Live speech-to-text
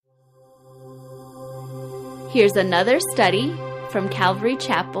Here's another study from Calvary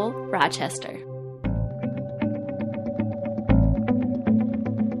Chapel, Rochester.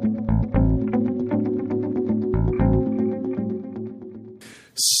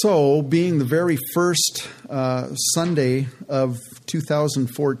 So, being the very first Sunday of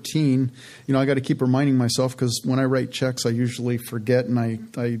 2014, I got to keep reminding myself, because when I write checks, I usually forget and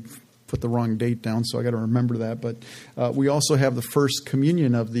I put the wrong date down, so I got to remember that. But we also have the first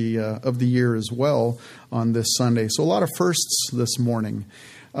communion of the year as well on this Sunday. So a lot of firsts this morning.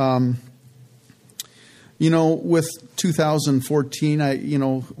 With 2014,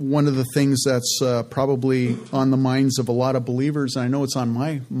 one of the things that's probably on the minds of a lot of believers, and I know it's on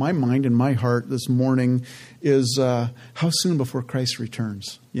my mind and my heart this morning, is how soon before Christ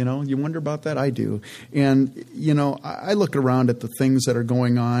returns? You wonder about that? I do. And, I look around at the things that are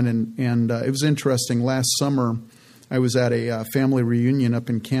going on, and it was interesting. Last summer, I was at a family reunion up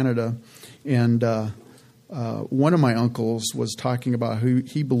in Canada, and one of my uncles was talking about who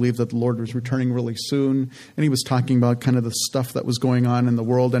he believed that the Lord was returning really soon, and he was talking about kind of the stuff that was going on in the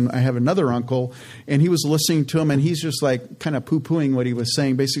world. And I have another uncle, and he was listening to him, and he's just like kind of poo-pooing what he was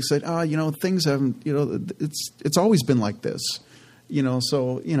saying. Basically said, things haven't, it's always been like this,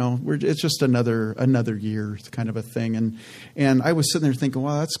 it's just another year kind of a thing. And I was sitting there thinking,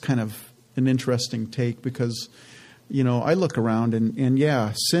 well, that's kind of an interesting take, because I look around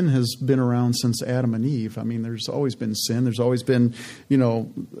and sin has been around since Adam and Eve. I mean, there's always been sin. There's always been,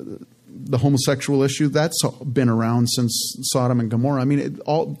 the homosexual issue. That's been around since Sodom and Gomorrah. I mean,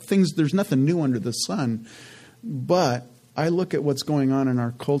 there's nothing new under the sun. But I look at what's going on in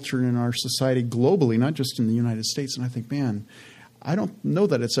our culture and in our society globally, not just in the United States, and I think, man, I don't know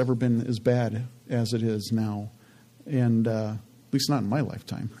that it's ever been as bad as it is now. And, at least not in my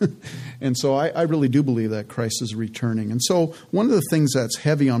lifetime. And so I really do believe that Christ is returning. And so one of the things that's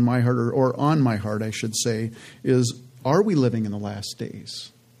heavy on my heart, or on my heart, I should say, is, are we living in the last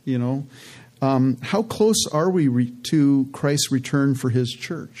days? How close are we to Christ's return for his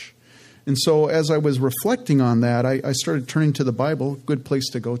church? And so as I was reflecting on that, I started turning to the Bible, good place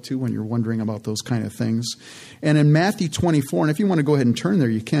to go to when you're wondering about those kind of things. And in Matthew 24, and if you want to go ahead and turn there,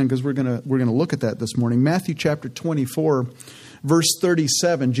 you can, because we're gonna look at that this morning. Matthew chapter 24, verse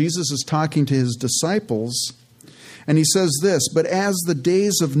 37, Jesus is talking to his disciples, and he says this, "But as the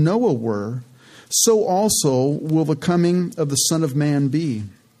days of Noah were, so also will the coming of the Son of Man be.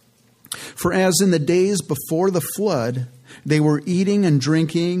 For as in the days before the flood, they were eating and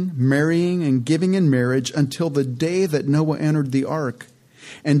drinking, marrying and giving in marriage until the day that Noah entered the ark,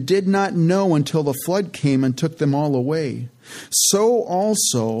 and did not know until the flood came and took them all away. So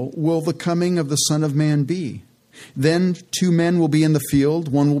also will the coming of the Son of Man be. Then 2 men will be in the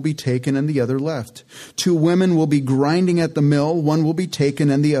field, one will be taken and the other left. 2 women will be grinding at the mill, one will be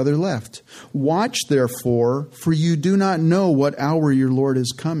taken and the other left. Watch therefore, for you do not know what hour your Lord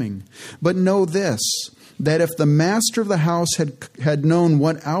is coming. But know this, that if the master of the house had known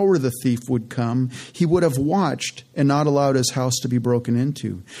what hour the thief would come, he would have watched and not allowed his house to be broken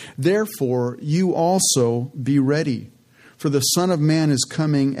into. Therefore, you also be ready. For the Son of Man is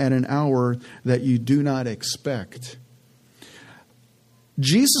coming at an hour that you do not expect."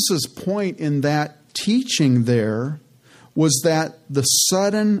 Jesus' point in that teaching there was that the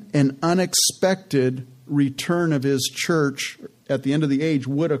sudden and unexpected return of his church at the end of the age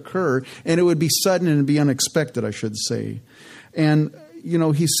would occur, and it would be sudden and be unexpected, I should say. And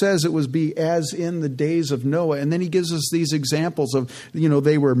he says it would be as in the days of Noah. And then he gives us these examples of,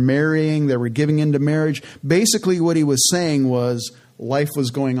 they were marrying, they were giving into marriage. Basically what he was saying was life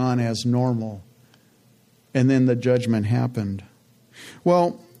was going on as normal. And then the judgment happened.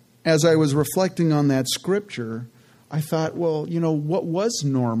 Well, as I was reflecting on that scripture, I thought, well, what was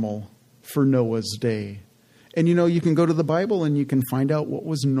normal for Noah's day? And, you can go to the Bible and you can find out what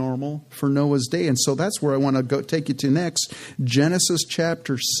was normal for Noah's day. And so that's where I want to go take you to next. Genesis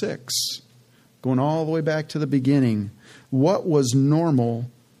chapter 6, going all the way back to the beginning. What was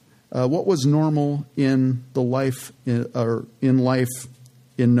normal? What was normal in the life, or in life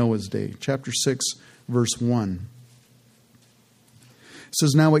in Noah's day? Chapter 6, verse 1. It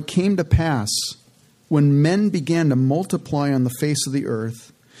says, "Now it came to pass, when men began to multiply on the face of the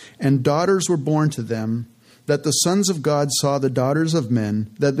earth, and daughters were born to them, that the sons of God saw the daughters of men,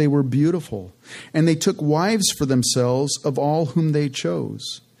 that they were beautiful. And they took wives for themselves of all whom they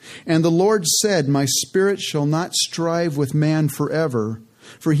chose. And the Lord said, My spirit shall not strive with man forever,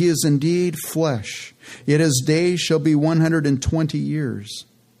 for he is indeed flesh. Yet his days shall be 120 years.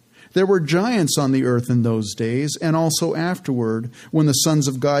 There were giants on the earth in those days, and also afterward, when the sons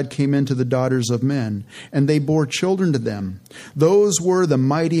of God came into the daughters of men, and they bore children to them. Those were the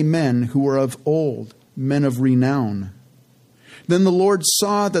mighty men who were of old, men of renown. Then the Lord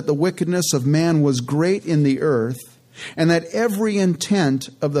saw that the wickedness of man was great in the earth, and that every intent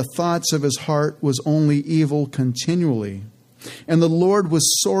of the thoughts of his heart was only evil continually. And the Lord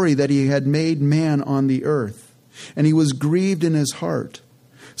was sorry that he had made man on the earth, and he was grieved in his heart.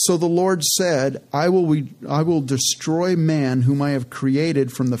 So the Lord said, I will destroy man whom I have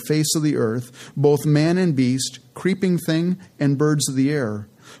created from the face of the earth, both man and beast, creeping thing and birds of the air.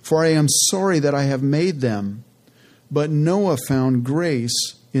 For I am sorry that I have made them. But Noah found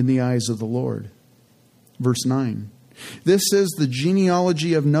grace in the eyes of the Lord. Verse 9. This is the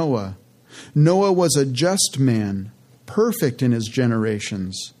genealogy of Noah. Noah was a just man, perfect in his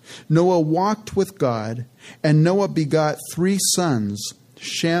generations. Noah walked with God, and Noah begot 3 sons,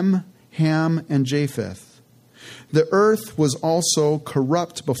 Shem, Ham, and Japheth. The earth was also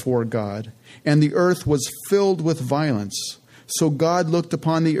corrupt before God, and the earth was filled with violence. So God looked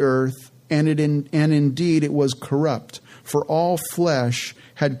upon the earth, and indeed it was corrupt, for all flesh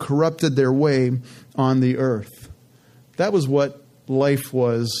had corrupted their way on the earth. That was what life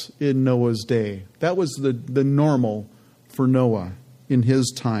was in Noah's day. That was the normal for Noah in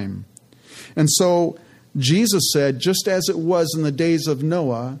his time. And so Jesus said, just as it was in the days of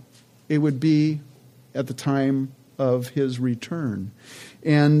Noah, it would be at the time of his return.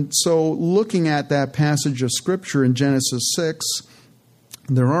 And so looking at that passage of Scripture in Genesis 6,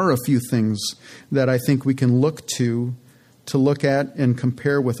 there are a few things that I think we can look look at and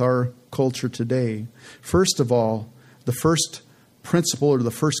compare with our culture today. First of all, the first principle or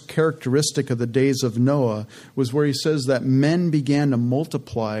the first characteristic of the days of Noah was where he says that men began to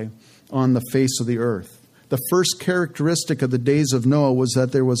multiply on the face of the earth. The first characteristic of the days of Noah was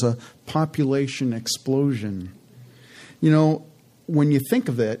that there was a population explosion. You know, when you think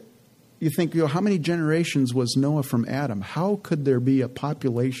of it, you think, how many generations was Noah from Adam? How could there be a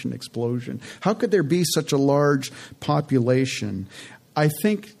population explosion? How could there be such a large population? I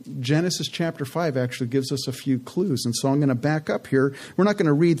think Genesis chapter 5 actually gives us a few clues. And so I'm going to back up here. We're not going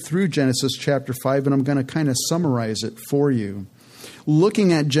to read through Genesis chapter 5, but I'm going to kind of summarize it for you.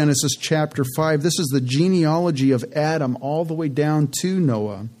 Looking at Genesis chapter 5, this is the genealogy of Adam all the way down to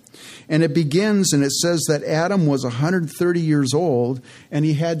Noah. And it begins, and it says that Adam was 130 years old, and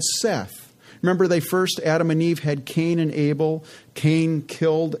he had Seth. Remember, Adam and Eve had Cain and Abel. Cain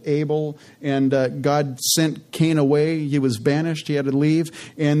killed Abel, and God sent Cain away. He was banished. He had to leave.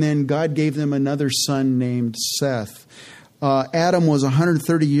 And then God gave them another son named Seth. Adam was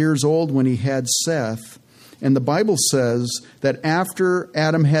 130 years old when he had Seth. And the Bible says that after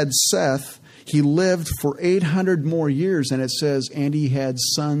Adam had Seth, he lived for 800 more years, and it says, and he had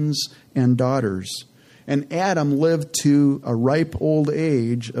sons and daughters. And Adam lived to a ripe old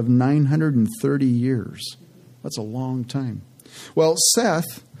age of 930 years. That's a long time. Well,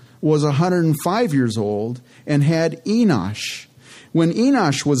 Seth was 105 years old and had Enosh. When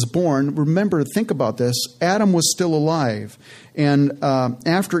Enosh was born, think about this, Adam was still alive. And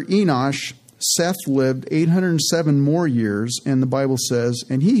after Enosh, Seth lived 807 more years, and the Bible says,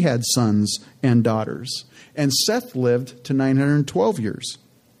 and he had sons and daughters. And Seth lived to 912 years.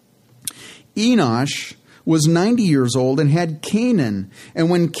 Enosh was 90 years old and had Canaan. And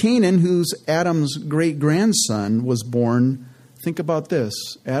when Canaan, who's Adam's great-grandson, was born, think about this.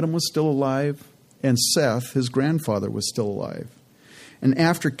 Adam was still alive, and Seth, his grandfather, was still alive. And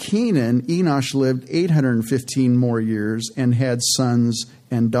after Canaan, Enosh lived 815 more years and had sons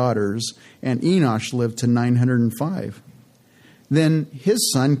and daughters, and Enosh lived to 905. Then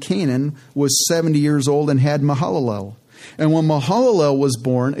his son, Canaan, was 70 years old and had Mahalalel. And when Mahalalel was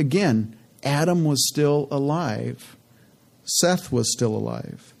born, again, Adam was still alive. Seth was still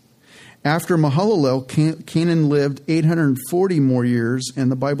alive. After Mahalalel, Canaan lived 840 more years,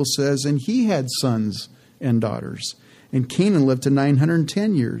 and the Bible says, and he had sons and daughters. And Canaan lived to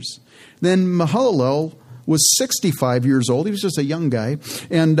 910 years. Then Mahalalel was 65 years old. He was just a young guy,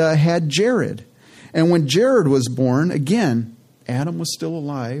 and had Jared. And when Jared was born, again, Adam was still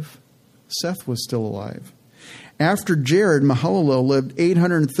alive. Seth was still alive. After Jared, Mahalalel lived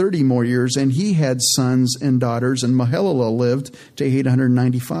 830 more years, and he had sons and daughters, and Mahalalel lived to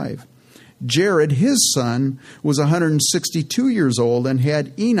 895. Jared, his son, was 162 years old and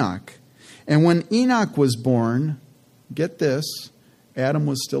had Enoch. And when Enoch was born, get this, Adam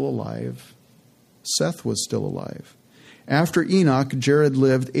was still alive. Seth was still alive. After Enoch, Jared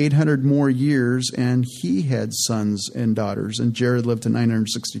lived 800 more years, and he had sons and daughters, and Jared lived to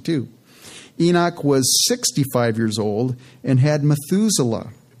 962. Enoch was 65 years old and had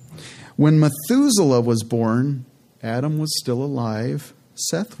Methuselah. When Methuselah was born, Adam was still alive.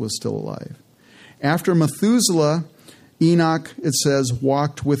 Seth was still alive. After Methuselah, Enoch, it says,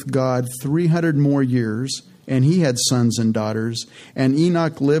 walked with God 300 more years, and he had sons and daughters. And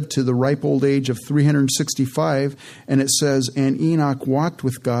Enoch lived to the ripe old age of 365. And it says, and Enoch walked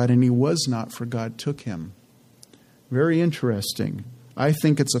with God, and he was not, for God took him. Very interesting. I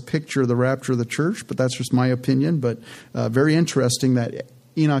think it's a picture of the rapture of the church, but that's just my opinion. But very interesting that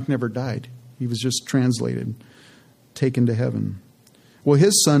Enoch never died. He was just translated, taken to heaven. Well,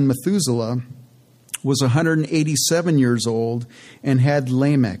 his son Methuselah was 187 years old and had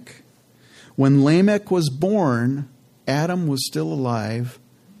Lamech. When Lamech was born, Adam was still alive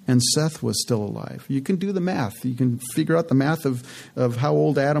and Seth was still alive. You can do the math. You can figure out the math of how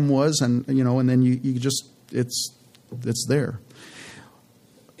old Adam was, and then you just it's there.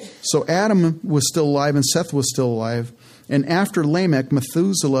 So Adam was still alive and Seth was still alive. And after Lamech,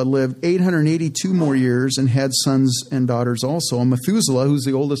 Methuselah lived 882 more years and had sons and daughters also. And Methuselah, who's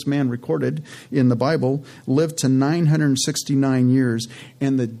the oldest man recorded in the Bible, lived to 969 years.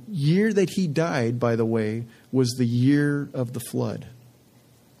 And the year that he died, by the way, was the year of the flood.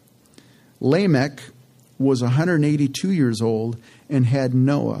 Lamech was 182 years old and had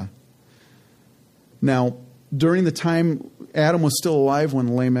Noah. Now, during the time, Adam was still alive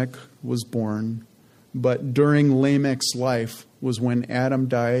when Lamech was born. But during Lamech's life was when Adam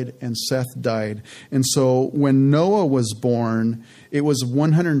died and Seth died. And so when Noah was born, it was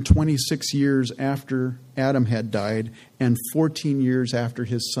 126 years after Adam had died and 14 years after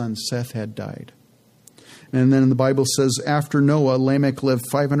his son Seth had died. And then the Bible says, after Noah, Lamech lived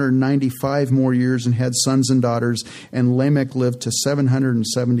 595 more years and had sons and daughters, and Lamech lived to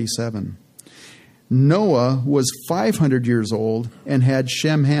 777. Noah was 500 years old and had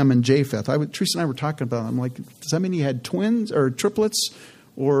Shem, Ham, and Japheth. Teresa and I were talking about it. I'm like, does that mean he had twins or triplets?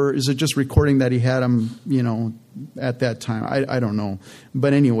 Or is it just recording that he had them, at that time? I don't know.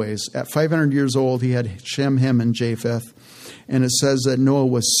 But anyways, at 500 years old, he had Shem, Ham, and Japheth. And it says that Noah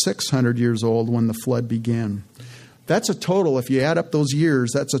was 600 years old when the flood began. That's a total, if you add up those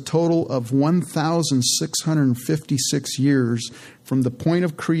years, that's a total of 1,656 years from the point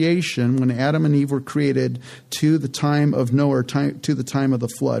of creation, when Adam and Eve were created, to the time of Noah, or to the time of the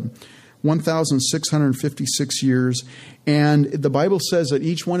flood. 1,656 years. And the Bible says that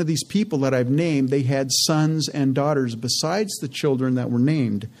each one of these people that I've named, they had sons and daughters besides the children that were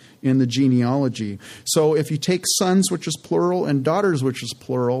named in the genealogy. So if you take sons, which is plural, and daughters, which is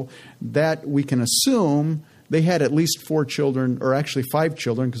plural, that we can assume they had at least 4 children, or actually 5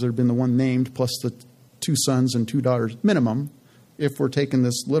 children, because there had been the one named, plus the 2 sons and 2 daughters, minimum, if we're taking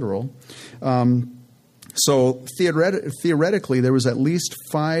this literal. So theoretically, there was at least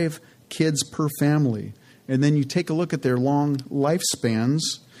 5 kids per family. And then you take a look at their long lifespans,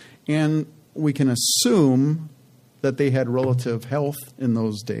 and we can assume that they had relative health in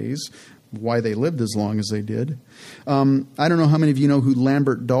those days, why they lived as long as they did. I don't know how many of you know who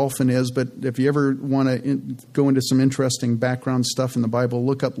Lambert Dolphin is, but if you ever want to go into some interesting background stuff in the Bible,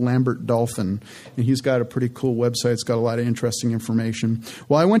 look up Lambert Dolphin. And he's got a pretty cool website. It's got a lot of interesting information.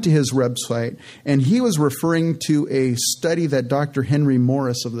 Well, I went to his website, and he was referring to a study that Dr. Henry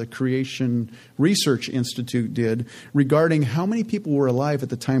Morris of the Creation Research Institute did regarding how many people were alive at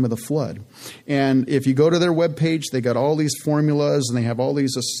the time of the flood. And if you go to their webpage, they got all these formulas, and they have all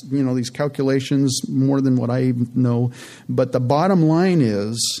these, these calculations, more than what I know. But the bottom line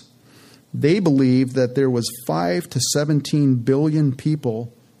is they believe that there was 5 to 17 billion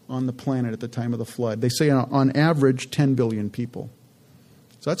people on the planet at the time of the flood. They say on average 10 billion people.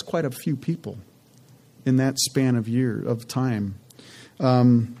 So that's quite a few people in that span of time.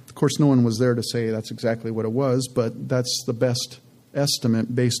 Of course, no one was there to say that's exactly what it was, but that's the best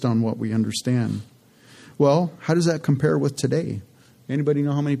estimate based on what we understand. Well, how does that compare with today? Anybody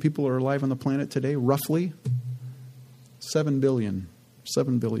know how many people are alive on the planet today, roughly? 7 billion.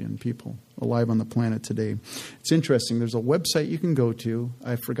 7 billion people alive on the planet today. It's interesting. There's a website you can go to.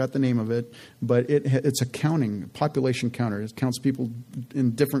 I forgot the name of it, but it's a population counter. It counts people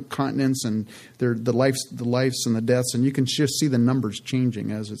in different continents and the lives and the deaths, and you can just see the numbers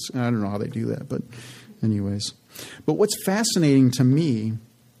changing as it's. I don't know how they do that, but anyways. But what's fascinating to me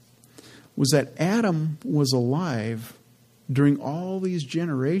was that Adam was alive during all these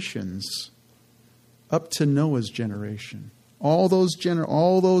generations up to Noah's generation. All those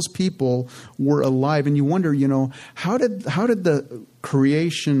people were alive, and you wonder, how did the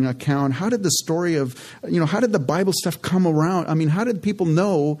creation account? How did the story of, how did the Bible stuff come around? I mean, how did people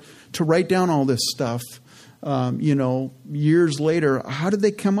know to write down all this stuff? Years later, how did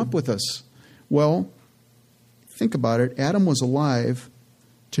they come up with this? Well, think about it. Adam was alive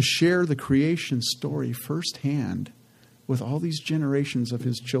to share the creation story firsthand with all these generations of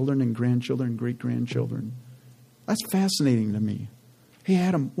his children and grandchildren and great-grandchildren. That's fascinating to me. Hey,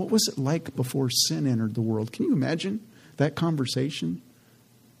 Adam, what was it like before sin entered the world? Can you imagine that conversation?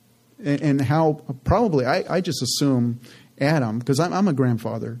 And how probably, I just assume Adam, because I'm a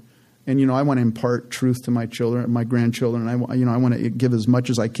grandfather, and, I want to impart truth to my children, my grandchildren. I want to give as much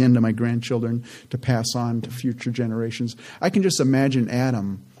as I can to my grandchildren to pass on to future generations. I can just imagine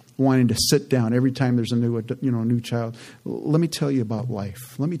Adam wanting to sit down every time there's a new child. Let me tell you about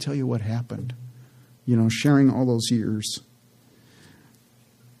life. Let me tell you what happened. Sharing all those years.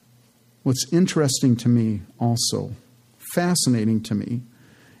 What's interesting to me also, fascinating to me,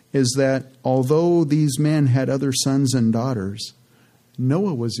 is that although these men had other sons and daughters,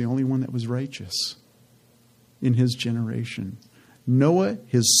 Noah was the only one that was righteous in his generation. Noah,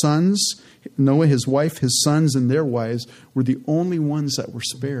 his wife, his sons, and their wives were the only ones that were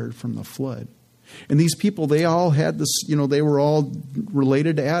spared from the flood. And these people, they all had this, they were all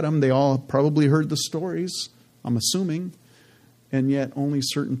related to Adam. They all probably heard the stories, I'm assuming. And yet only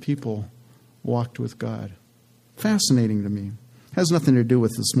certain people walked with God. Fascinating to me. Has nothing to do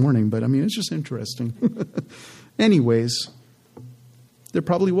with this morning, but it's just interesting. Anyways, there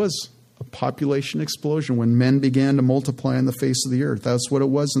probably was a population explosion when men began to multiply on the face of the earth. That's what it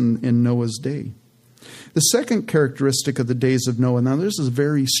was in Noah's day. The second characteristic of the days of Noah, now this is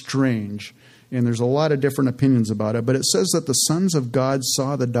very strange, and there's a lot of different opinions about it, but it says that the sons of God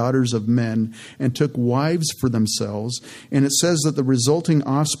saw the daughters of men and took wives for themselves, and it says that the resulting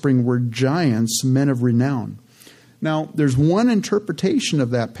offspring were giants, men of renown. Now, there's one interpretation of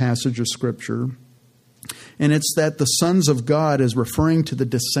that passage of Scripture, and it's that the sons of God is referring to the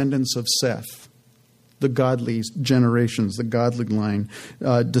descendants of Seth, the godly generations, the godly line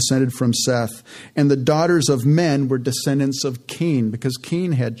descended from Seth. And the daughters of men were descendants of Cain, because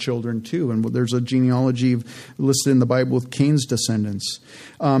Cain had children too. And there's a genealogy listed in the Bible with Cain's descendants.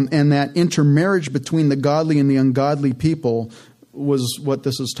 And that intermarriage between the godly and the ungodly people was what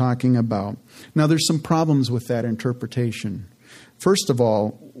this is talking about. Now, there's some problems with that interpretation. First of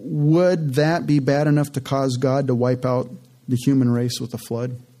all, would that be bad enough to cause God to wipe out the human race with a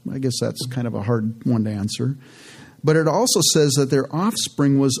flood? I guess that's kind of a hard one to answer. But it also says that their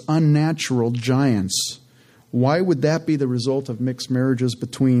offspring was unnatural giants. Why would that be the result of mixed marriages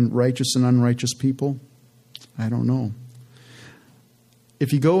between righteous and unrighteous people? I don't know.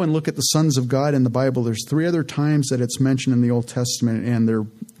 If you go and look at the sons of God in the Bible, there's 3 other times that it's mentioned in the Old Testament, and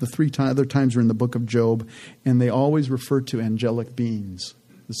the 3 other times are in the book of Job, and they always refer to angelic beings,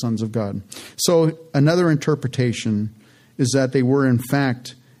 the sons of God. So another interpretation is that they were in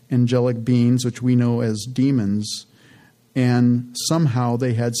fact angelic beings, which we know as demons, and somehow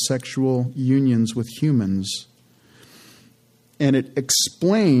they had sexual unions with humans. And it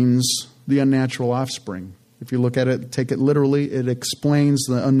explains the unnatural offspring. If you look at it, take it literally, it explains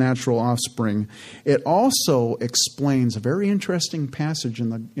the unnatural offspring. It also explains a very interesting passage in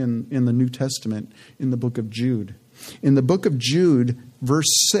the New Testament in the book of Jude. In the book of Jude, verse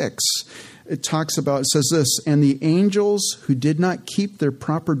 6, it says this, "And the angels who did not keep their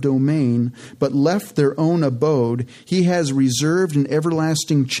proper domain, but left their own abode, he has reserved in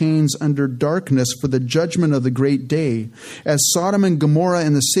everlasting chains under darkness for the judgment of the great day, as Sodom and Gomorrah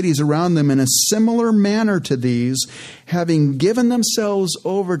and the cities around them in a similar manner to these, having given themselves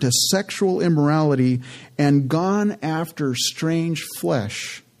over to sexual immorality and gone after strange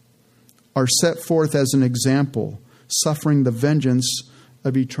flesh, are set forth as an example, suffering the vengeance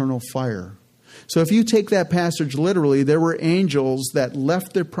of eternal fire." So if you take that passage literally, there were angels that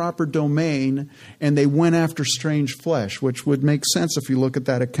left their proper domain and they went after strange flesh, which would make sense if you look at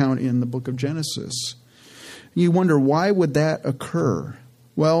that account in the book of Genesis. You wonder, why would that occur?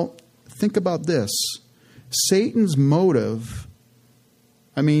 Well, think about this. Satan's motive,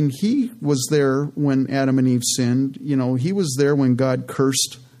 he was there when Adam and Eve sinned. He was there when God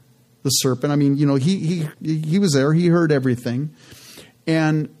cursed the serpent. He was there. He heard everything.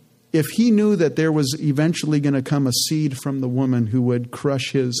 And if he knew that there was eventually going to come a seed from the woman who would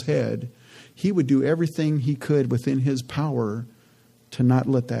crush his head, he would do everything he could within his power to not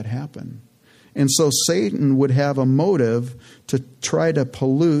let that happen. And so Satan would have a motive to try to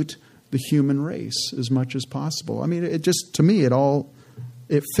pollute the human race as much as possible. It just, to me,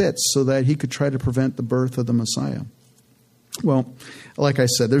 it fits so that he could try to prevent the birth of the Messiah. Well, like I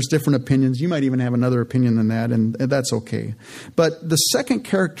said, there's different opinions. You might even have another opinion than that, and that's okay. But the second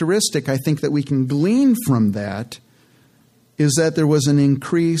characteristic I think that we can glean from that is that there was an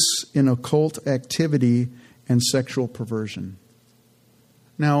increase in occult activity and sexual perversion.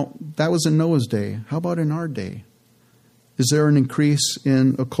 Now, that was in Noah's day. How about in our day? Is there an increase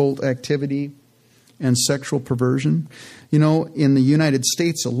in occult activity and sexual perversion? In the United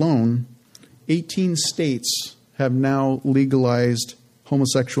States alone, 18 states have now legalized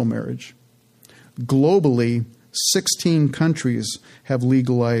homosexual marriage. Globally, 16 countries have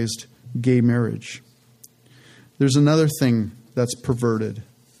legalized gay marriage. There's another thing that's perverted.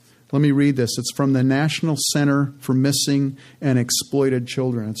 Let me read this. It's from the National Center for Missing and Exploited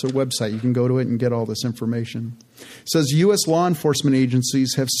Children. It's a website. You can go to it and get all this information. It says U.S. law enforcement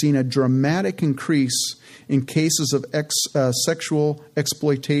agencies have seen a dramatic increase in cases of sexual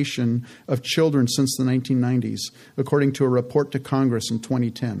exploitation of children since the 1990s, according to a report to Congress in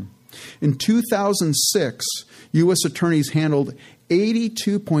 2010. In 2006, U.S. attorneys handled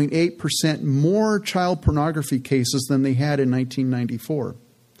 82.8% more child pornography cases than they had in 1994.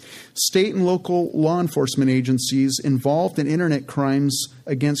 State and local law enforcement agencies involved in internet crimes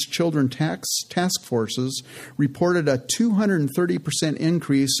against children task forces reported a 230%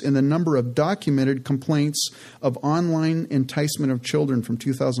 increase in the number of documented complaints of online enticement of children from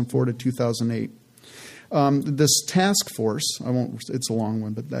 2004 to 2008. This task force, it's a long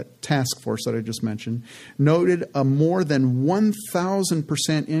one, but that task force that I just mentioned, noted a more than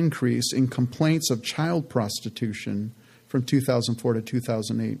 1,000% increase in complaints of child prostitution from 2004 to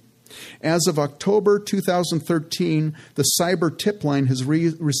 2008. As of October 2013, the Cyber Tip Line has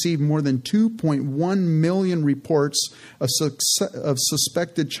received more than 2.1 million reports of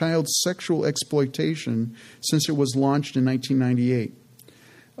suspected child sexual exploitation since it was launched in 1998.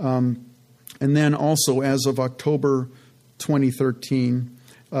 And then also, as of October 2013,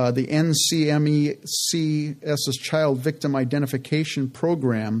 the NCMECS's Child Victim Identification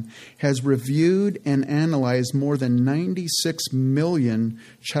Program has reviewed and analyzed more than 96 million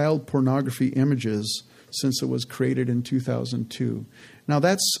child pornography images since it was created in 2002. Now,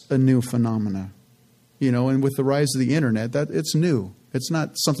 that's a new phenomena, and with the rise of the internet, it's new. It's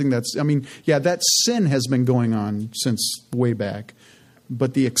not something that sin has been going on since way back,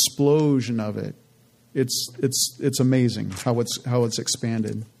 but the explosion of it, it's amazing how it's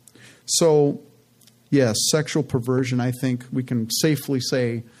expanded. So, yes, sexual perversion, I think we can safely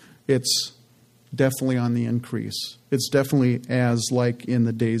say it's definitely on the increase. It's definitely as like in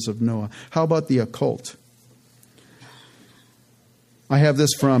the days of Noah. How about the occult? I have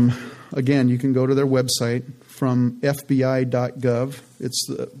this from, again, you can go to their website, from FBI.gov. It's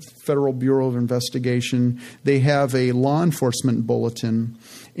the Federal Bureau of Investigation. They have a law enforcement bulletin,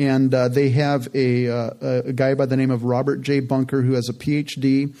 and they have a guy by the name of Robert J. Bunker who has a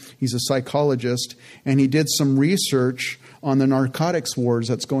PhD. He's a psychologist, and he did some research on the narcotics wars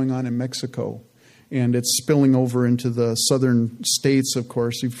that's going on in Mexico. And it's spilling over into the southern states, of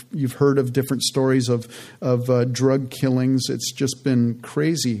course. You've heard of different stories of drug killings. It's just been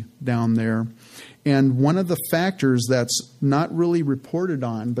crazy down there. And one of the factors that's not really reported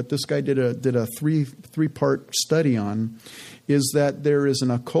on, but this guy did a three-part study on, is that there is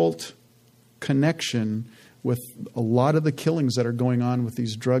an occult connection with a lot of the killings that are going on with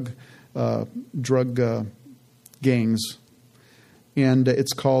these drug gangs. And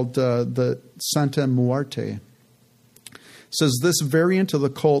it's called the Santa Muerte. It says this variant of the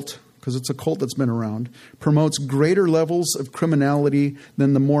cult, because it's a cult that's been around, promotes greater levels of criminality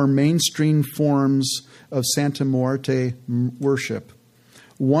than the more mainstream forms of Santa Muerte worship.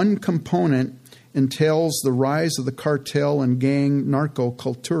 One component entails the rise of the cartel and gang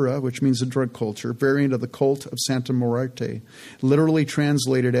narcocultura, which means the drug culture, variant of the cult of Santa Muerte, literally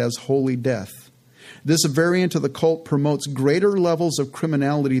translated as holy death. This variant of the cult promotes greater levels of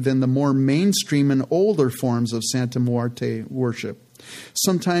criminality than the more mainstream and older forms of Santa Muerte worship.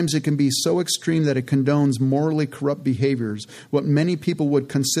 Sometimes it can be so extreme that it condones morally corrupt behaviors, what many people would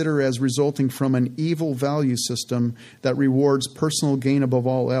consider as resulting from an evil value system that rewards personal gain above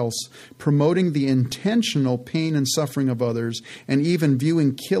all else, promoting the intentional pain and suffering of others, and even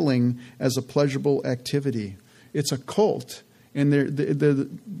viewing killing as a pleasurable activity. It's a cult. And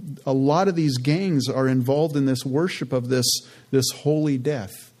a lot of these gangs are involved in this worship of this holy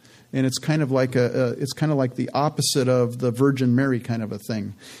death, and it's kind of like the opposite of the Virgin Mary kind of a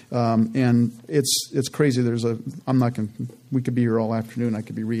thing, and it's crazy. We could be here all afternoon. I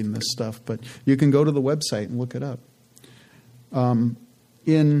could be reading this stuff, but you can go to the website and look it up.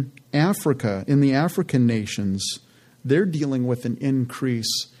 In Africa, in the African nations, they're dealing with an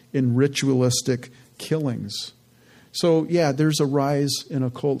increase in ritualistic killings. So, yeah, there's a rise in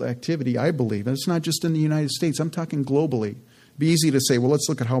occult activity, I believe. And it's not just in the United States. I'm talking globally. It'd be easy to say, well, let's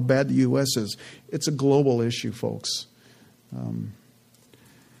look at how bad the U.S. is. It's a global issue, folks.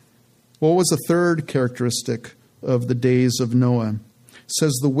 What was the third characteristic of the days of Noah? It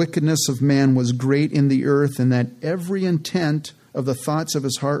says the wickedness of man was great in the earth, and that every intent of the thoughts of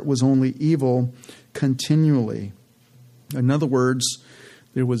his heart was only evil continually. In other words,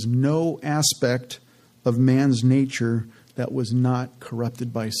 there was no aspect of man's nature that was not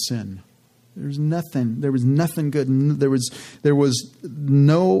corrupted by sin. There was nothing good. There was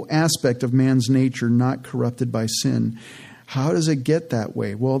no aspect of man's nature not corrupted by sin. How does it get that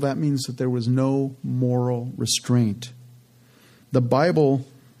way? Well, that means that there was no moral restraint. The Bible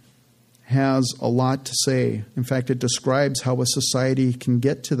has a lot to say. In fact, it describes how a society can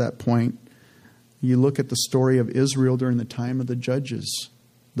get to that point. You look at the story of Israel during the time of the Judges,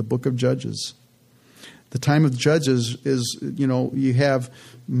 the book of Judges. The time of Judges is, you have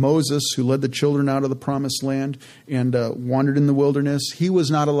Moses who led the children out of the promised land and wandered in the wilderness. He was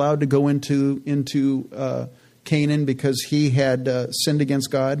not allowed to go into Canaan because he had sinned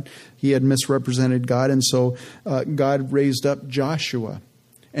against God. He had misrepresented God. And so God raised up Joshua.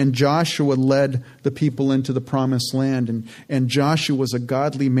 And Joshua led the people into the promised land. And Joshua was a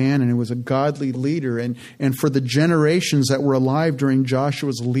godly man and he was a godly leader. And for the generations that were alive during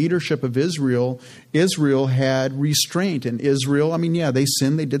Joshua's leadership of Israel, Israel had restraint. And Israel, they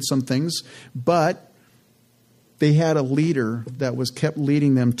sinned, they did some things, but they had a leader that kept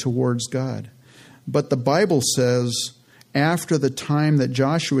leading them towards God. But the Bible says, after the time that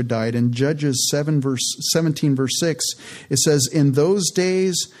Joshua died, in Judges 17, verse 6, it says, "In those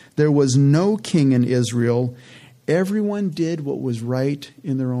days there was no king in Israel. Everyone did what was right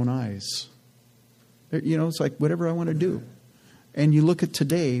in their own eyes." It's like whatever I want to do. And you look at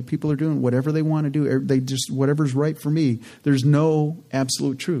today, people are doing whatever they want to do. They just, whatever's right for me. There's no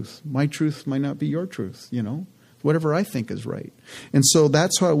absolute truth. My truth might not be your truth, whatever I think is right. And so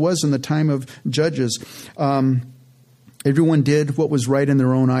that's how it was in the time of Judges. Everyone did what was right in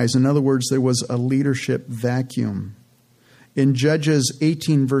their own eyes. In other words, there was a leadership vacuum. In Judges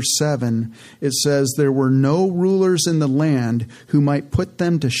 18, verse 7, it says, "There were no rulers in the land who might put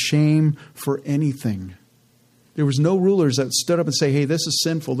them to shame for anything." There was no rulers that stood up and say, "Hey, this is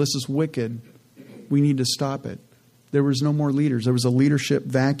sinful, this is wicked, we need to stop it." There was no more leaders. There was a leadership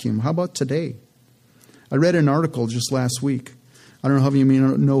vacuum. How about today? I read an article just last week. I don't know how many of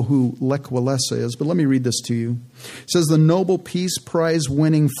you know who Lech Walesa is, but let me read this to you. It says, the Nobel Peace Prize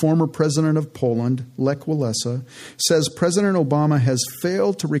winning former president of Poland, Lech Walesa, says President Obama has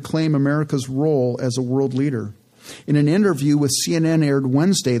failed to reclaim America's role as a world leader. In an interview with CNN aired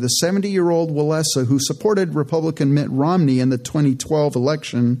Wednesday, the 70-year-old Walesa, who supported Republican Mitt Romney in the 2012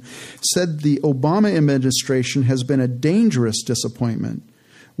 election, said the Obama administration has been a dangerous disappointment.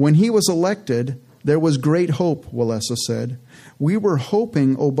 When he was elected, there was great hope, Walesa said. We were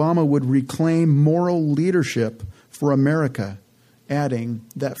hoping Obama would reclaim moral leadership for America, adding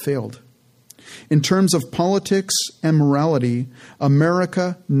that failed. In terms of politics and morality,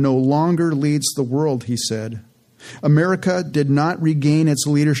 America no longer leads the world, he said. America did not regain its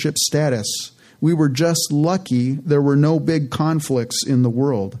leadership status. We were just lucky there were no big conflicts in the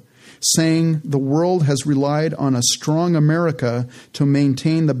world, saying the world has relied on a strong America to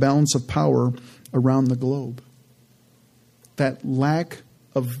maintain the balance of power around the globe. That lack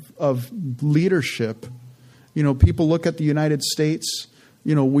of leadership, people look at the United States.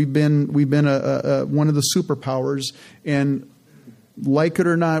 We've been one of the superpowers, and like it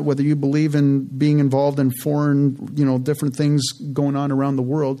or not, whether you believe in being involved in foreign, different things going on around the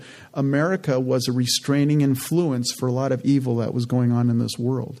world, America was a restraining influence for a lot of evil that was going on in this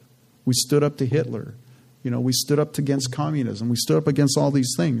world. We stood up to Hitler. We stood up against communism. We stood up against all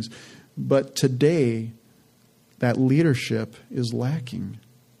these things. But today, that leadership is lacking.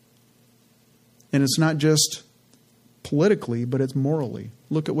 And it's not just politically, but it's morally.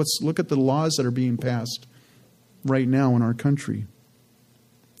 Look at the laws that are being passed right now in our country.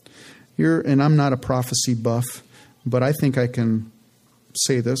 Here, and I'm not a prophecy buff, but I think I can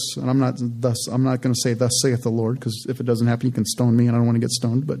say this, and I'm not going to say thus saith the Lord, because if it doesn't happen, you can stone me, and I don't want to get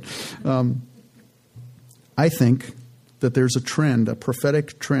stoned. But I think that there's a trend, a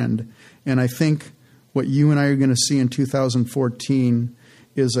prophetic trend, and I think what you and I are going to see in 2014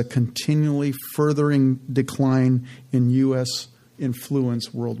 is a continually furthering decline in U.S.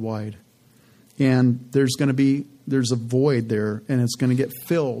 influence worldwide. And there's a void there, and it's going to get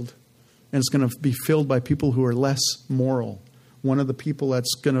filled, and it's going to be filled by people who are less moral. One of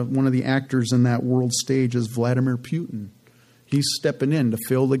the actors in that world stage is Vladimir Putin. He's stepping in to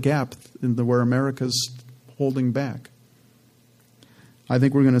fill the gap where America's holding back. I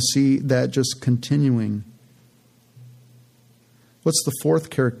think we're going to see that just continuing. What's the fourth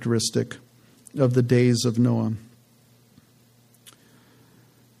characteristic of the days of Noah?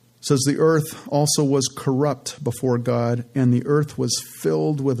 It says the earth also was corrupt before God, and the earth was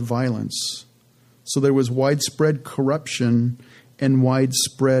filled with violence. So there was widespread corruption and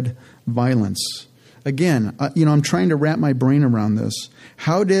widespread violence. Again, I'm trying to wrap my brain around this.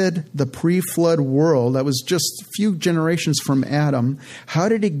 How did the pre-flood world, that was just a few generations from Adam, how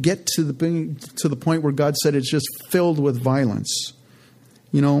did it get to the point where God said it's just filled with violence?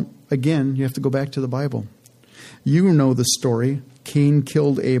 Again, you have to go back to the Bible. You know the story. Cain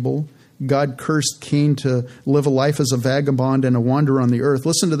killed Abel. God cursed Cain to live a life as a vagabond and a wanderer on the earth.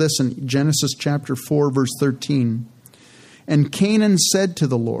 Listen to this in Genesis chapter 4, verse 13. And Canaan said to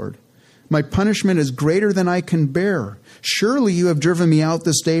the Lord, my punishment is greater than I can bear. Surely you have driven me out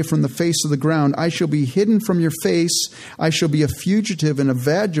this day from the face of the ground. I shall be hidden from your face. I shall be a fugitive and a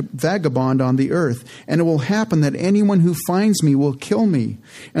vagabond on the earth. And it will happen that anyone who finds me will kill me.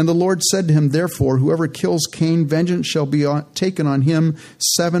 And the Lord said to him, therefore, whoever kills Cain, vengeance shall be taken on him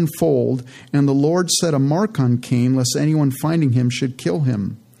sevenfold. And the Lord set a mark on Cain, lest anyone finding him should kill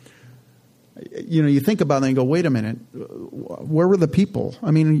him. You think about that and go, wait a minute, where were the people? I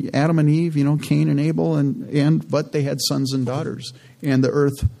mean, Adam and Eve, Cain and Abel, but they had sons and daughters, and the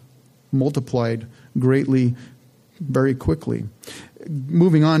earth multiplied greatly, very quickly.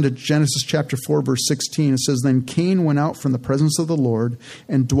 Moving on to Genesis chapter 4, verse 16, it says, then Cain went out from the presence of the Lord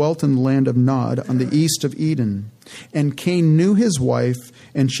and dwelt in the land of Nod on the east of Eden. And Cain knew his wife,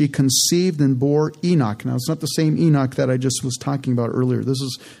 and she conceived and bore Enoch. Now, it's not the same Enoch that I just was talking about earlier. This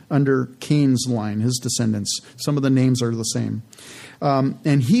is under Cain's line, his descendants. Some of the names are the same.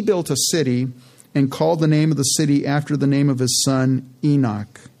 And he built a city and called the name of the city after the name of his son,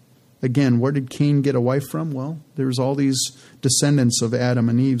 Enoch. Again, where did Cain get a wife from? Well, there's all these descendants of Adam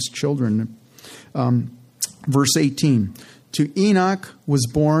and Eve's children. Verse 18, to Enoch was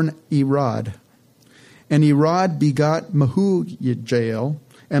born Irad. And Irad begot Mehujael,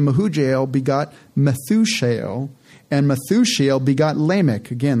 and Mehujael begot Methushael, and Methushael begot Lamech.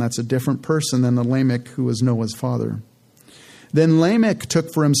 Again, that's a different person than the Lamech who was Noah's father. Then Lamech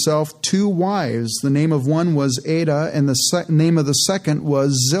took for himself two wives. The name of one was Adah, and the name of the second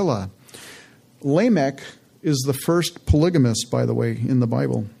was Zillah. Lamech is the first polygamist, by the way, in the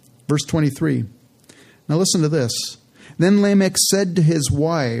Bible. Verse 23. Now listen to this. Then Lamech said to his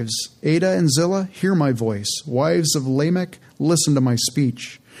wives, Adah and Zillah, hear my voice. Wives of Lamech, listen to my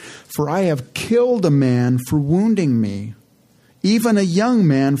speech. For I have killed a man for wounding me, even a young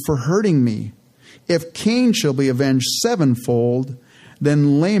man for hurting me. If Cain shall be avenged sevenfold,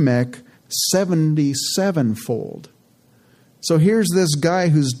 then Lamech 77-fold. So here's this guy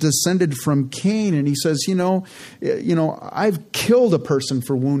who's descended from Cain, and he says, I've killed a person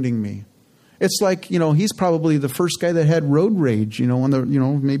for wounding me. It's like, he's probably the first guy that had road rage,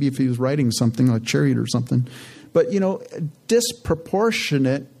 maybe if he was riding something, like a chariot or something. But,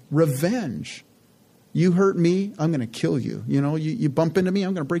 disproportionate revenge. You hurt me, I'm going to kill you. You bump into me,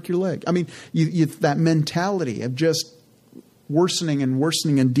 I'm going to break your leg. I mean, that mentality of just worsening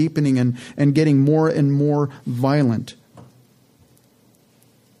and deepening and getting more and more violent.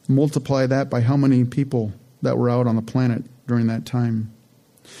 Multiply that by how many people that were out on the planet during that time.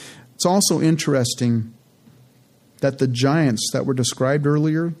 It's also interesting that the giants that were described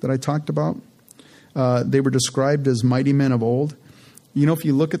earlier that I talked about, they were described as mighty men of old. If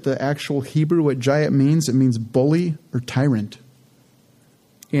you look at the actual Hebrew, what giant means, it means bully or tyrant.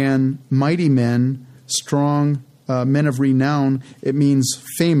 And mighty men, strong men of renown, it means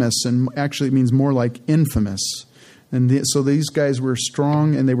famous, and actually it means more like infamous. And so these guys were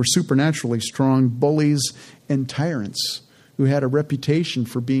strong, and they were supernaturally strong bullies and tyrants who had a reputation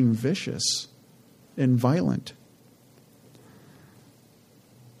for being vicious and violent.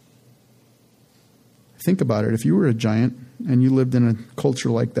 Think about it. If you were a giant and you lived in a culture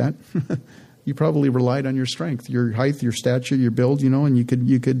like that, you probably relied on your strength, your height, your stature, your build, and you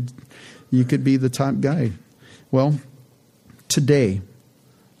could be the top guy. Well, today,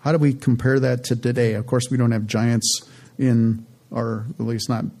 how do we compare that to today? Of course, we don't have giants in our, at least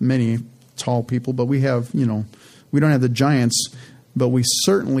not many tall people, but we have, we don't have the giants, but we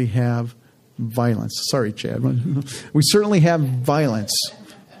certainly have violence. Sorry, Chad. We certainly have violence.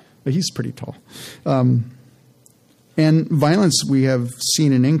 But he's pretty tall. And violence, we have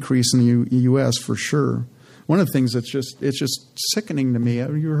seen an increase in the U.S. for sure. One of the things it's just sickening to me.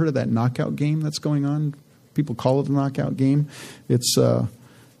 Have you ever heard of that knockout game that's going on? People call it the knockout game. It's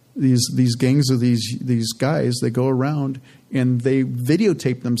these gangs of these guys. They go around and they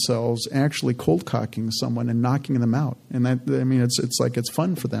videotape themselves actually cold cocking someone and knocking them out. And it's like it's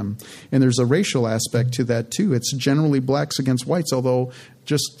fun for them. And there's a racial aspect to that too. It's generally blacks against whites. Although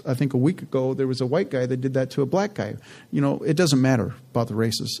just I think a week ago there was a white guy that did that to a black guy. It doesn't matter about the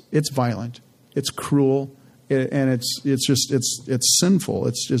races. It's violent. It's cruel. And it's sinful.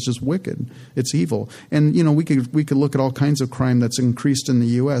 It's just wicked. It's evil. And we could look at all kinds of crime that's increased in the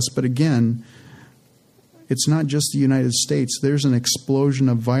U.S. But again, it's not just the United States. There's an explosion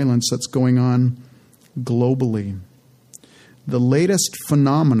of violence that's going on globally. The latest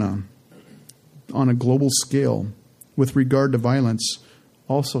phenomena on a global scale with regard to violence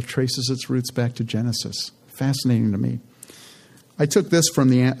also traces its roots back to Genesis. Fascinating to me. I took this from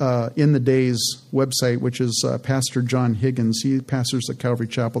the In the Days website, which is Pastor John Higgins. He pastors at Calvary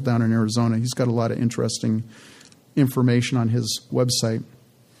Chapel down in Arizona. He's got a lot of interesting information on his website.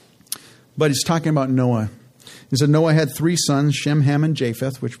 But he's talking about Noah. He said Noah had 3 sons, Shem, Ham, and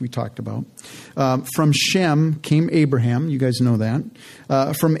Japheth, which we talked about. From Shem came Abraham. You guys know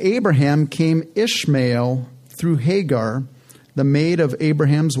that. From Abraham came Ishmael through Hagar, the maid of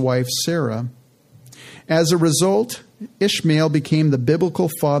Abraham's wife, Sarah. As a result, Ishmael became the biblical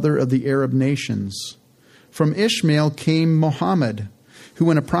father of the Arab nations. From Ishmael came Muhammad,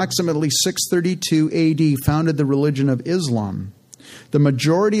 who in approximately 632 A.D. founded the religion of Islam. The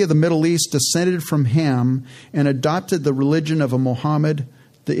majority of the Middle East descended from Ham and adopted the religion of Muhammad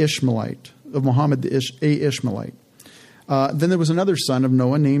the Ishmaelite. Then there was another son of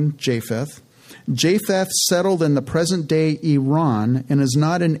Noah named Japheth. Japheth settled in the present-day Iran and is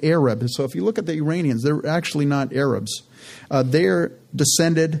not an Arab. So if you look at the Iranians, they're actually not Arabs. They're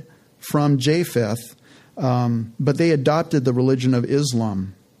descended from Japheth, but they adopted the religion of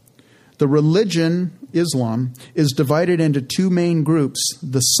Islam. The religion, Islam, is divided into 2 main groups.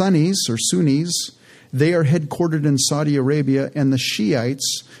 The Sunnis, or Sunnis, they are headquartered in Saudi Arabia, and the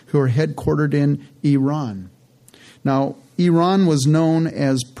Shiites, who are headquartered in Iran. Now, Iran was known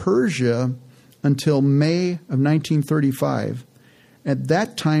as Persia until May of 1935. At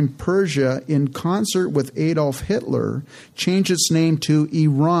that time, Persia, in concert with Adolf Hitler, changed its name to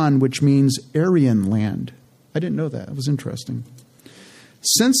Iran, which means Aryan land. I didn't know that. It was interesting.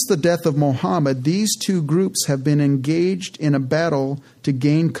 Since the death of Muhammad, these 2 groups have been engaged in a battle to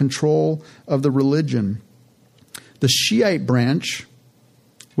gain control of the religion. The Shiite branch,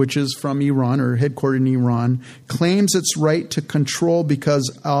 which is from Iran or headquartered in Iran, claims its right to control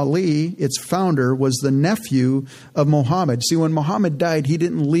because Ali, its founder, was the nephew of Muhammad. See, when Muhammad died, he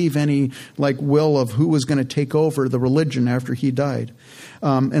didn't leave any will of who was going to take over the religion after he died.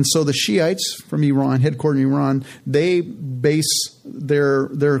 And so the Shiites from Iran, headquartered in Iran, they base their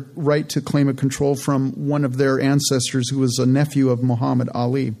right to claim a control from one of their ancestors who was a nephew of Muhammad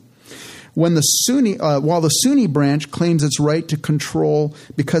Ali. While the Sunni branch claims its right to control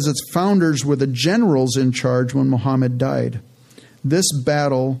because its founders were the generals in charge when Muhammad died. This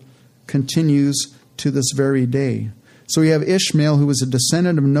battle continues to this very day. So we have Ishmael, who was a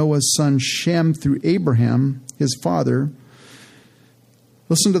descendant of Noah's son Shem through Abraham, his father.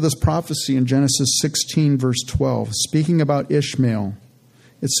 Listen to this prophecy in Genesis 16, verse 12. Speaking about Ishmael,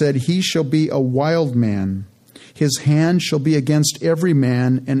 it said, "He shall be a wild man. His hand shall be against every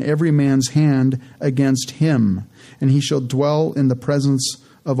man, and every man's hand against him. And he shall dwell in the presence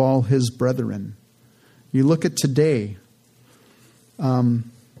of all his brethren." You look at today. I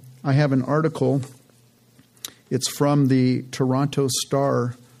have an article. It's from the Toronto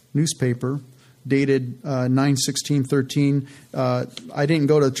Star newspaper, dated 9/16/13. I didn't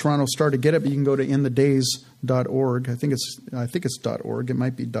go to the Toronto Star to get it, but you can go to inthedays.org. I think it's .org. It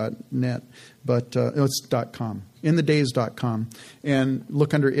might be .net, but it's .com. Inthedays.com, and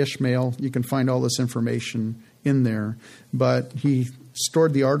look under Ishmael. You can find all this information in there. But he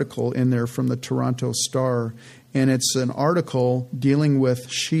stored the article in there from the Toronto Star, and it's an article dealing with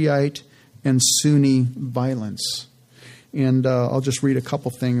Shiite and Sunni violence. And I'll just read a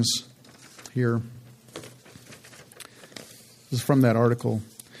couple things here. This is from that article.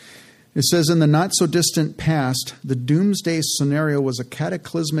 It says, in the not-so-distant past, the doomsday scenario was a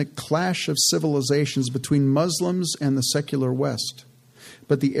cataclysmic clash of civilizations between Muslims and the secular West.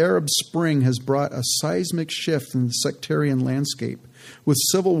 But the Arab Spring has brought a seismic shift in the sectarian landscape. With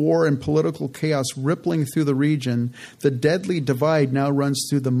civil war and political chaos rippling through the region, the deadly divide now runs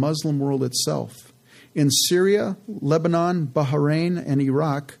through the Muslim world itself. In Syria, Lebanon, Bahrain, and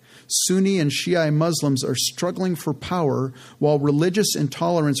Iraq, Sunni and Shia Muslims are struggling for power while religious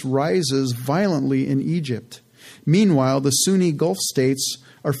intolerance rises violently in Egypt. Meanwhile, the Sunni Gulf states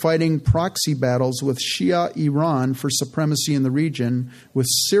are fighting proxy battles with Shia Iran for supremacy in the region, with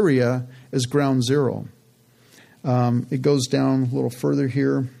Syria as ground zero. It goes down a little further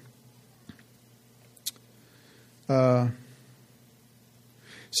here. It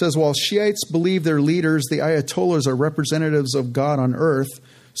says, while Shiites believe their leaders, the Ayatollahs, are representatives of God on earth,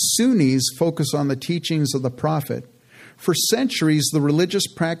 Sunnis focus on the teachings of the Prophet. For centuries, the religious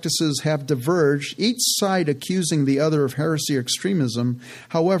practices have diverged, each side accusing the other of heresy or extremism.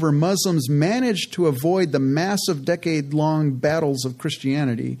 However, Muslims managed to avoid the massive decade-long battles of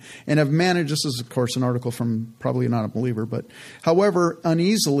Christianity and have managed, this is of course an article from probably not a believer, but however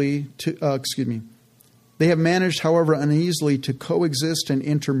uneasily to, they have managed, however uneasily, to coexist and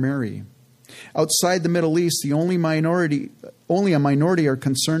intermarry. Outside the Middle East, only a minority are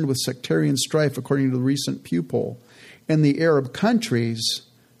concerned with sectarian strife, according to the recent Pew poll. In the Arab countries,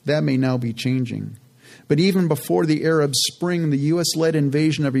 that may now be changing. But even before the Arab Spring, the U.S.-led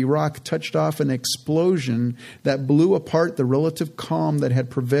invasion of Iraq touched off an explosion that blew apart the relative calm that had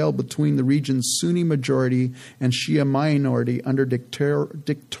prevailed between the region's Sunni majority and Shia minority under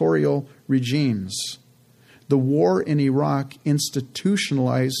dictatorial regimes. The war in Iraq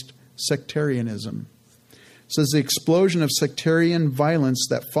institutionalized sectarianism. It says the explosion of sectarian violence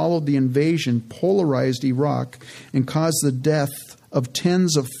that followed the invasion polarized Iraq and caused the death of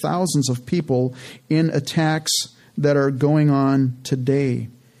tens of thousands of people in attacks that are going on today.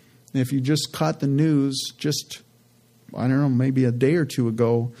 And if you just caught the news maybe a day or two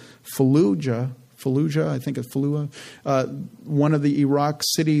ago, Fallujah, I think it's Fallujah, one of the Iraq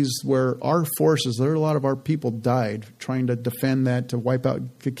cities where our forces, there are a lot of our people died trying to defend that, to wipe out,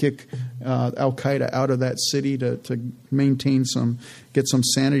 to kick Al-Qaeda out of that city, to maintain get some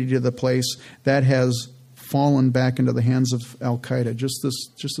sanity to the place. That has fallen back into the hands of Al-Qaeda just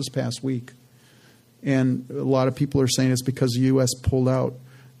this past week. And a lot of people are saying it's because the U.S. pulled out.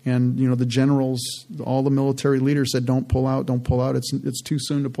 And, the generals, all the military leaders said, don't pull out. It's too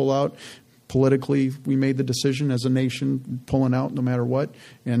soon to pull out. Politically, we made the decision as a nation pulling out no matter what,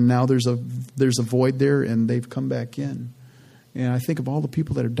 and now there's a void there, and they've come back in. And I think of all the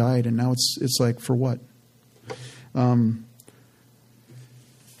people that have died, and now it's like, for what? Let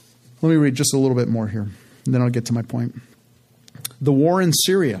me read just a little bit more here, and then I'll get to my point. The war in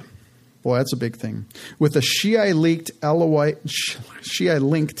Syria. Boy, that's a big thing. With a Shiite-linked Alawite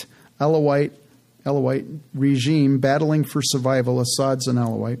regime battling for survival, Assad's an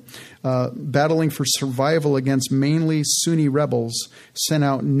Alawite, battling for survival against mainly Sunni rebels, sent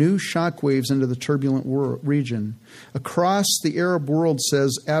out new shockwaves into the turbulent region. Across the Arab world,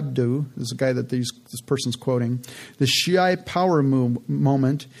 says Abdu, this is a guy that this person's quoting, the Shiite power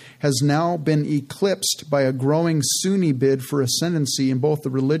moment has now been eclipsed by a growing Sunni bid for ascendancy in both the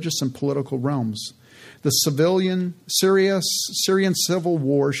religious and political realms. The Syrian civil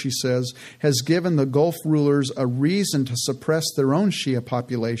war, she says, has given the Gulf rulers a reason to suppress their own Shia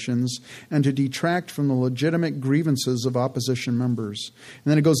populations and to detract from the legitimate grievances of opposition members. And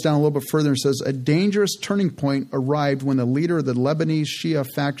then it goes down a little bit further and says, a dangerous turning point arrived when the leader of the Lebanese Shia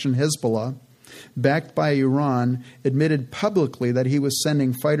faction Hezbollah, backed by Iran, admitted publicly that he was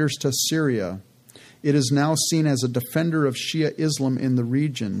sending fighters to Syria. It is now seen as a defender of Shia Islam in the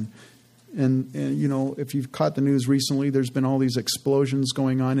region. And if you've caught the news recently, there's been all these explosions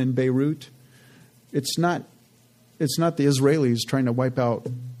going on in Beirut. It's not the Israelis trying to wipe out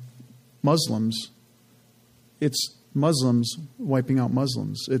Muslims. It's Muslims wiping out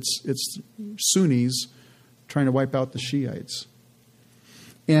Muslims. It's Sunnis trying to wipe out the Shiites.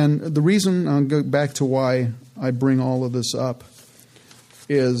 And the reason, I'll go back to why I bring all of this up,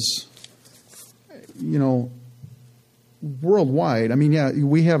 is, worldwide,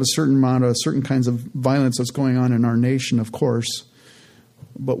 we have a certain amount of certain kinds of violence that's going on in our nation, of course,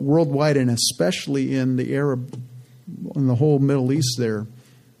 but worldwide, and especially in the whole Middle East there,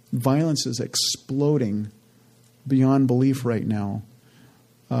 violence is exploding beyond belief right now.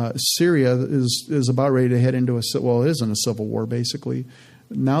 Syria is about ready to head into it isn't a civil war, basically.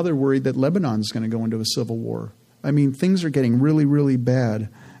 Now they're worried that Lebanon's going to go into a civil war. Things are getting really, really bad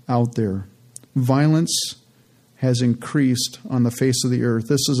out there. Violence has increased on the face of the earth.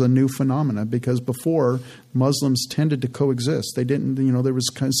 This is a new phenomenon because before, Muslims tended to coexist. They didn't, there was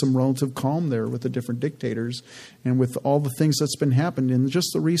kind of some relative calm there with the different dictators. And with all the things that's been happening in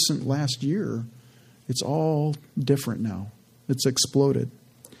just the recent last year, it's all different now. It's exploded.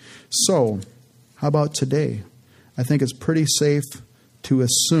 So, how about today? I think it's pretty safe to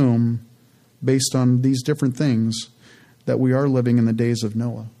assume, based on these different things, that we are living in the days of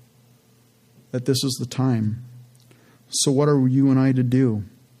Noah. That this is the time. So what are you and I to do?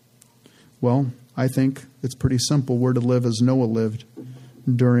 Well, I think it's pretty simple. We're to live as Noah lived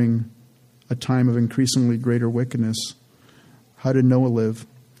during a time of increasingly greater wickedness. How did Noah live?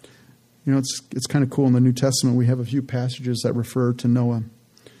 It's kind of cool. In the New Testament, we have a few passages that refer to Noah.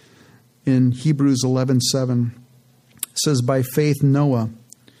 In Hebrews 11:7, it says, by faith Noah,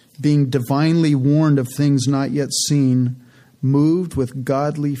 being divinely warned of things not yet seen, moved with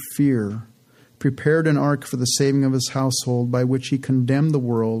godly fear, prepared an ark for the saving of his household, by which he condemned the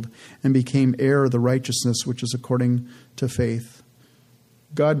world and became heir of the righteousness which is according to faith.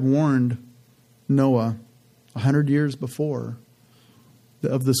 God warned Noah 100 years before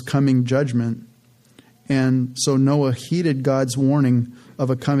of this coming judgment. And so Noah heeded God's warning of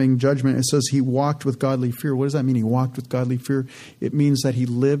a coming judgment. It says he walked with godly fear. What does that mean, he walked with godly fear? It means that he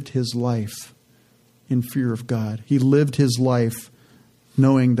lived his life in fear of God. He lived his life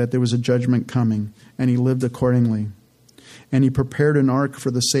knowing that there was a judgment coming, and he lived accordingly. And he prepared an ark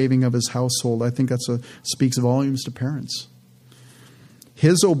for the saving of his household. I think that speaks volumes to parents.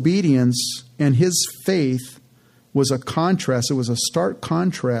 His obedience and his faith was a contrast. It was a stark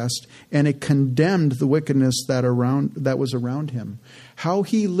contrast, and it condemned the wickedness that was around him. How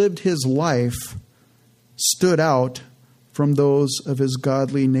he lived his life stood out from those of his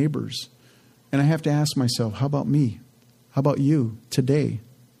godly neighbors. And I have to ask myself, how about me? How about you today?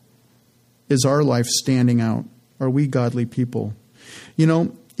 Is our life standing out? Are we godly people? You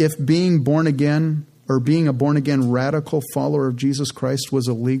know, if being born again or being a born again radical follower of Jesus Christ was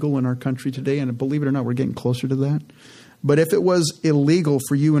illegal in our country today, and believe it or not, we're getting closer to that. But if it was illegal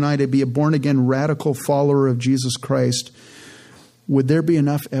for you and I to be a born again radical follower of Jesus Christ, would there be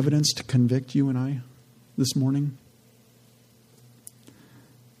enough evidence to convict you and I this morning?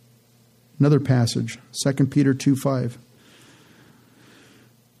 Another passage, 2 Peter 2:5,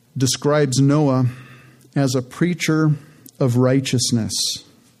 describes Noah as a preacher of righteousness.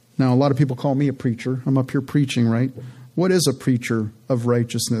 Now, a lot of people call me a preacher. I'm up here preaching, right? What is a preacher of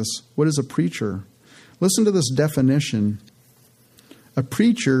righteousness? What is a preacher? Listen to this definition. A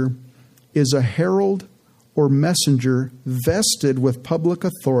preacher is a herald or messenger vested with public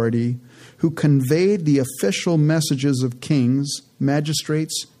authority who conveyed the official messages of kings,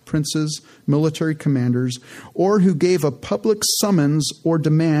 magistrates, princes, military commanders, or who gave a public summons or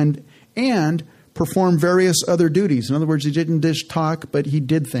demand and performed various other duties. In other words, he didn't just talk, but he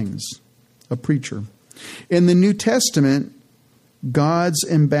did things. A preacher. In the New Testament, God's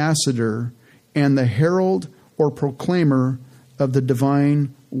ambassador and the herald or proclaimer of the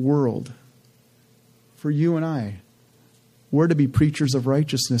divine world. For you and I, we're to be preachers of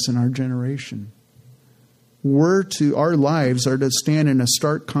righteousness in our generation. Our lives are to stand in a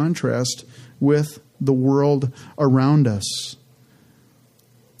stark contrast with the world around us.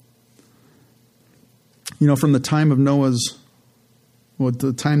 You know, from the time of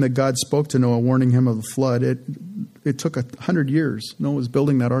the time that God spoke to Noah, warning him of the flood, it took 100 years. Noah was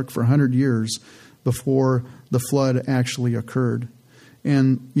building that ark for 100 years before the flood actually occurred.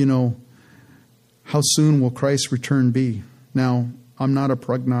 And, you know, how soon will Christ's return be? Now, I'm not a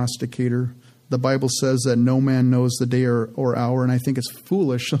prognosticator. The Bible says that no man knows the day or hour, and I think it's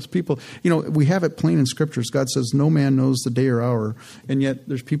foolish. Those people, you know, we have it plain in Scriptures. God says no man knows the day or hour, and yet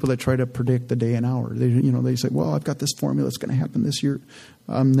there's people that try to predict the day and hour. They say, well, I've got this formula that's going to happen this year.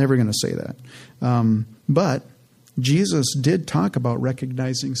 I'm never going to say that. But Jesus did talk about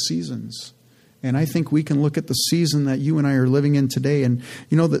recognizing seasons. And I think we can look at the season that you and I are living in today. And,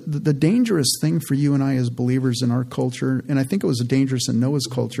 you know, the dangerous thing for you and I as believers in our culture, and I think it was dangerous in Noah's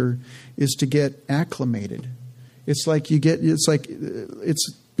culture, is to get acclimated. It's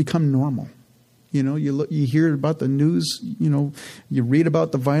become normal. You know, you hear about the news, you know, you read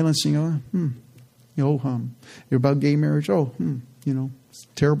about the violence, you go, you're about gay marriage, you know, it's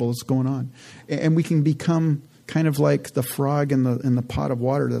terrible what's going on. And we can become kind of like the frog in the pot of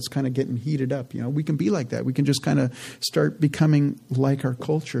water that's kind of getting heated up. You know, we can be like that. We can just kind of start becoming like our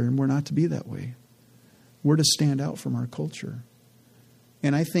culture, and we're not to be that way. We're to stand out from our culture.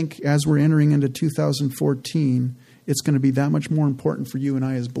 And I think as we're entering into 2014, it's going to be that much more important for you and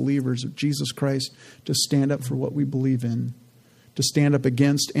I as believers of Jesus Christ to stand up for what we believe in, to stand up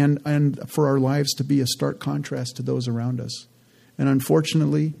against, and for our lives to be a stark contrast to those around us. And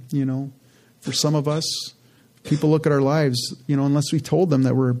unfortunately, you know, for some of us, people look at our lives, you know, unless we told them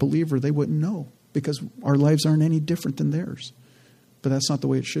that we're a believer, they wouldn't know, because our lives aren't any different than theirs. But that's not the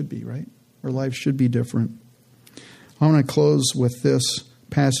way it should be, right? Our lives should be different. I want to close with this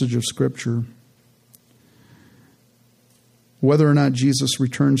passage of Scripture. Whether or not Jesus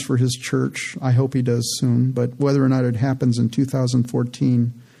returns for his church, I hope he does soon, but whether or not it happens in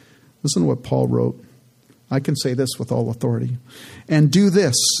 2014, listen to what Paul wrote. I can say this with all authority. And do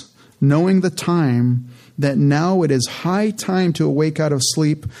this, knowing the time, that now it is high time to awake out of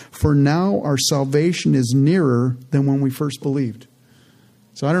sleep, for now our salvation is nearer than when we first believed.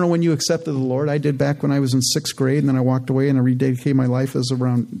 So I don't know when you accepted the Lord. I did back when I was in 6th grade, and then I walked away and I rededicated my life as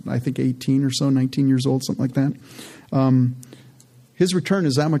around, I think, 18 or so, 19 years old, something like that. His return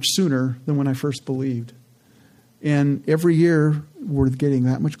is that much sooner than when I first believed. And every year we're getting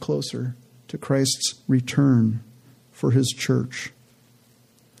that much closer to Christ's return for his church.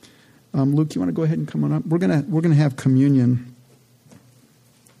 Luke, you want to go ahead and come on up? We're gonna have communion.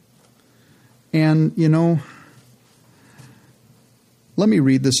 And, let me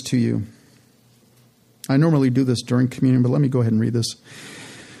read this to you. I normally do this during communion, but let me go ahead and read this.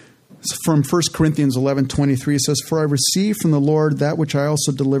 It's from 1 Corinthians 11:23. It says, "For I received from the Lord that which I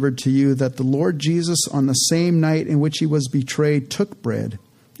also delivered to you, that the Lord Jesus, on the same night in which he was betrayed, took bread.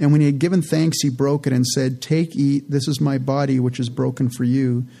 And when he had given thanks, he broke it and said, 'Take, eat, this is my body, which is broken for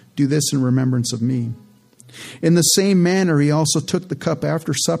you. Do this in remembrance of me.' In the same manner, he also took the cup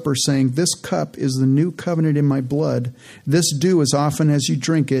after supper, saying, 'This cup is the new covenant in my blood. This do as often as you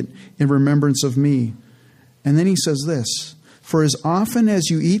drink it in remembrance of me.' And then he says this, 'For as often as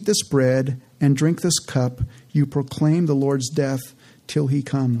you eat this bread and drink this cup, you proclaim the Lord's death till he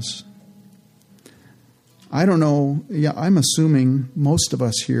comes.'" I don't know. Yeah, I'm assuming most of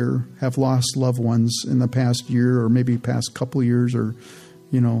us here have lost loved ones in the past year or maybe past couple years, or,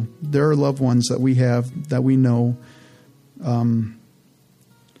 there are loved ones that we have that we know are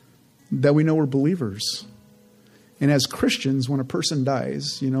believers. And as Christians, when a person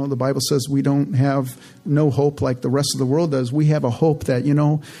dies, the Bible says we don't have no hope like the rest of the world does. We have a hope that,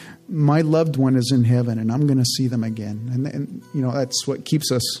 my loved one is in heaven and I'm going to see them again. And that's what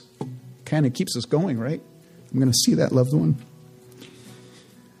keeps us going, right? I'm going to see that loved one.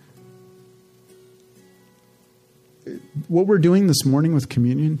 What we're doing this morning with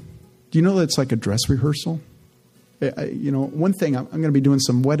communion, do you know that it's like a dress rehearsal? One thing, I'm going to be doing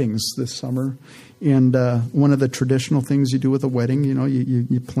some weddings this summer, and one of the traditional things you do with a wedding,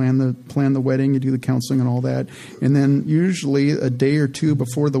 you plan the wedding, you do the counseling and all that, and then usually a day or two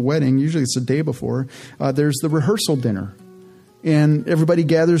before the wedding, usually it's a day before, there's the rehearsal dinner. And everybody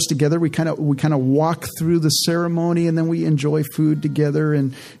gathers together. We kind of walk through the ceremony, and then we enjoy food together.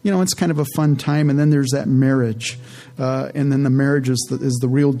 And it's kind of a fun time. And then there's that marriage, and then the marriage is the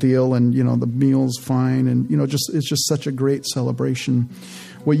real deal. And the meal's fine, and it's just such a great celebration.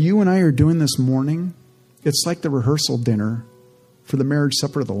 What you and I are doing this morning, it's like the rehearsal dinner for the marriage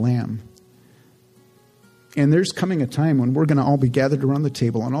supper of the Lamb. And there's coming a time when we're going to all be gathered around the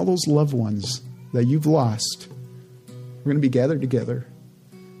table, and all those loved ones that you've lost, we're going to be gathered together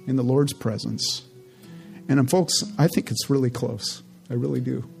in the Lord's presence. And folks, I think it's really close. I really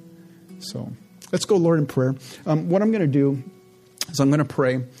do. So let's go, Lord, in prayer. What I'm going to do is I'm going to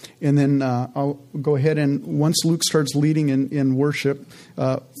pray, and then I'll go ahead and once Luke starts leading in worship,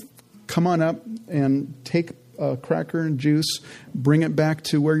 come on up and take a cracker and juice, bring it back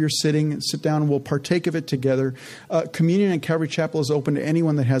to where you're sitting, and sit down, and we'll partake of it together. Communion at Calvary Chapel is open to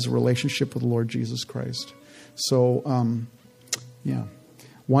anyone that has a relationship with the Lord Jesus Christ. So,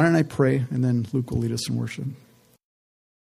 why don't I pray, and then Luke will lead us in worship.